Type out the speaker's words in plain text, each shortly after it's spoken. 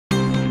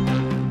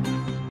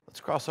Let's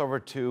cross over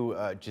to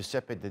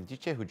Giuseppe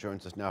Dentice, who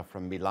joins us now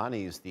from Milan.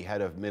 He's the head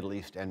of Middle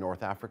East and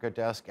North Africa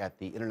desk at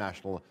the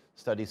International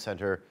Studies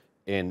Center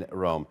in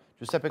Rome.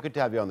 Giuseppe, good to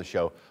have you on the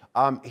show.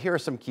 Here are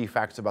some key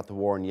facts about the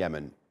war in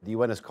Yemen. The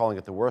UN is calling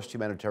it the worst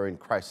humanitarian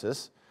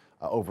crisis.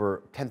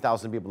 Over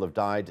 10,000 people have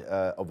died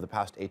over the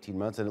past 18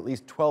 months, and at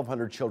least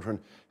 1,200 children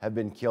have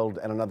been killed,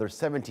 and another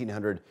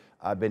 1,700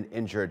 have been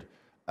injured.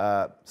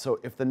 So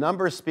if the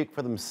numbers speak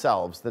for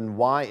themselves, then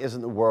why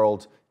isn't the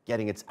world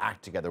getting its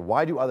act together?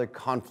 Why do other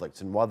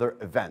conflicts and other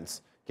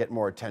events get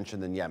more attention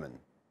than Yemen?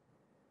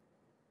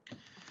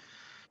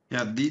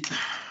 Yeah,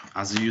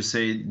 as you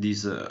say,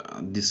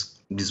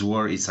 this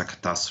war is a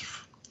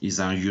catastrophe, is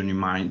a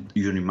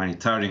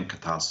humanitarian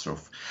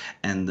catastrophe,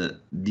 and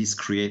this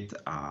creates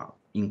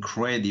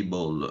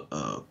incredible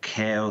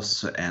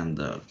chaos and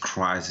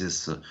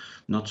crisis,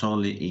 not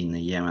only in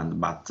Yemen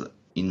but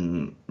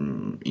in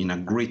a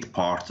great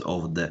part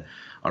of the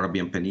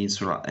Arabian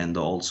Peninsula, and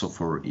also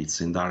for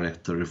its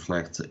indirect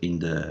reflect in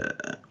the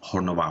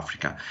Horn of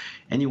Africa.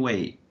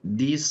 Anyway,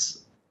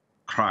 this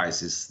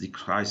crisis, the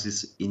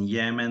crisis in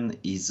Yemen,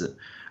 is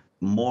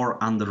more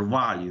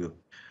undervalued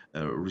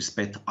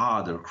respect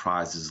other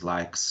crises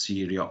like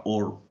Syria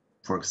or,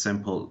 for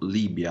example,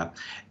 Libya.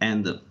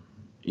 And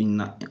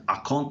in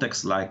a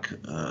context like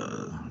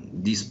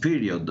this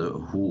period,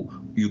 who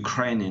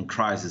Ukrainian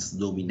crisis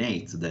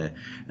dominates the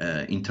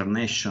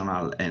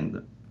international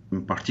and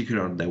in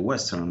particular the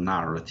Western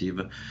narrative,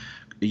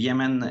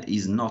 Yemen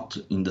is not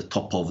in the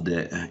top of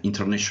the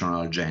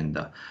international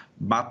agenda.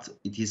 But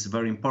it is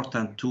very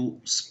important to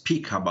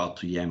speak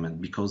about Yemen,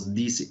 because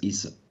this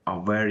is a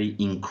very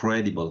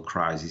incredible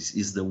crisis.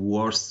 It's the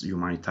worst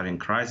humanitarian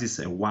crisis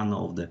and one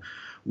of the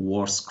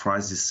worst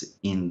crises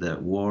in the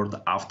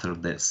world after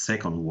the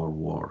Second World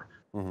War.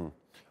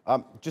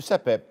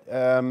 Giuseppe,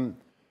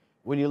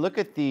 when you look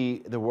at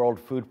the World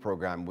Food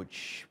Program,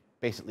 which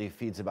basically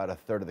feeds about a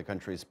third of the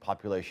country's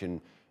population,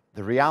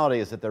 the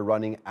reality is that they're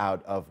running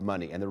out of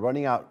money, and they're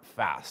running out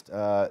fast.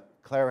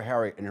 Claire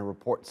Harry, in her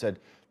report, said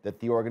that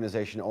the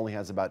organization only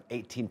has about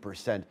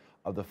 18%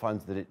 of the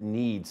funds that it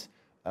needs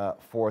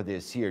for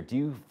this year. Do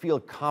you feel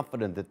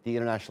confident that the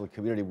international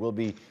community will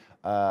be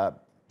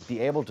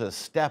able to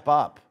step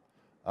up?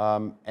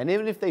 And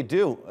even if they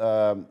do,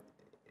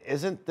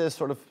 isn't this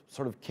sort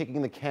of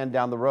kicking the can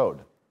down the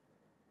road?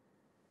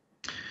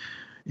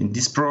 In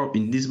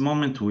this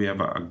moment, we have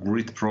a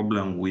great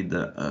problem with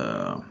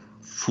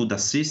food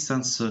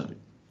assistance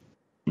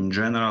in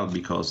general,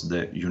 because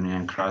the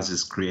Ukrainian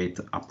crisis creates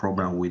a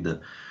problem with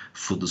the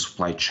food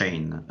supply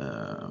chain.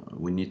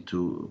 We need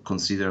to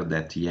consider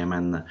that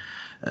Yemen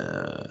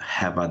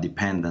have a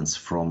dependence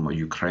from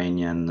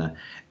Ukrainian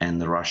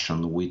and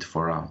Russian wheat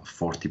for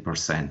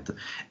 40%,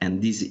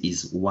 and this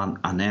is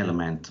an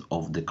element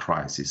of the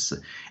crisis.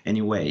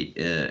 Anyway,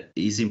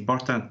 it's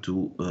important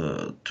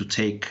to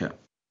take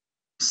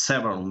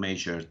several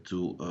measures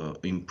to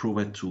improve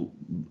it, to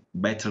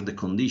better the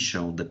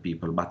condition of the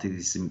people, but it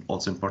is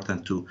also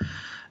important to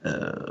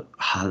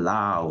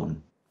allow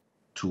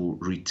to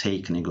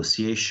retake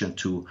negotiation,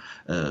 to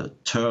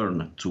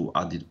turn to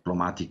a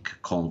diplomatic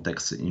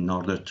context in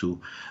order to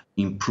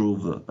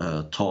improve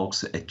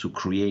talks and to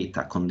create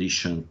a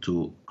condition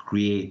to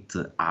create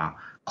a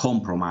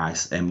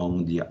compromise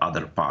among the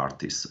other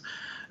parties.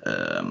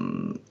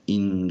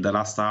 In the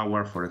last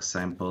hour, for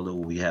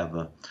example, we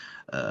have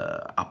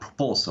a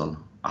proposal,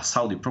 a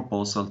Saudi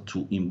proposal,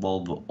 to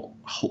involve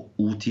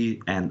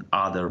Houthi and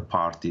other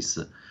parties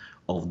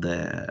of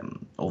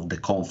the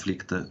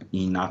conflict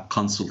in a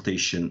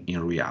consultation in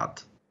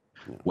Riyadh.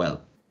 Yeah.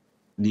 Well,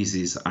 this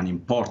is an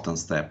important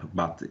step,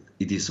 but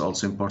it is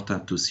also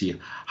important to see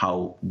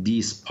how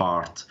this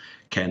part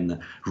can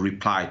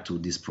reply to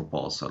this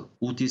proposal.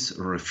 Houthis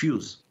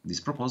refuse this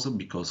proposal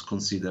because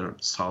consider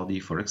Saudi,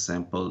 for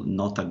example,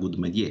 not a good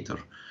mediator,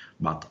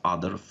 but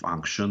other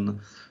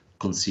factions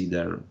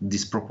consider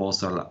this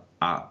proposal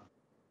a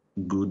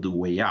good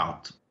way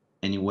out.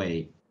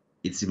 Anyway,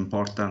 it's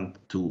important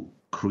to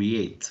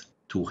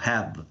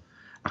have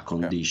a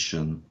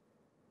condition. Okay.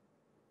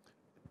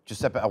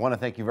 Giuseppe, I want to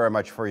thank you very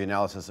much for your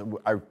analysis.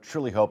 I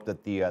truly hope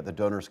that the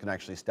donors can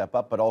actually step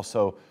up, but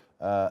also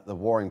the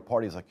warring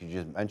parties, like you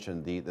just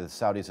mentioned, the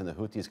Saudis and the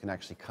Houthis, can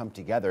actually come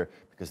together,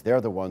 because they're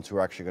the ones who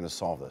are actually going to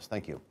solve this.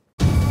 Thank you.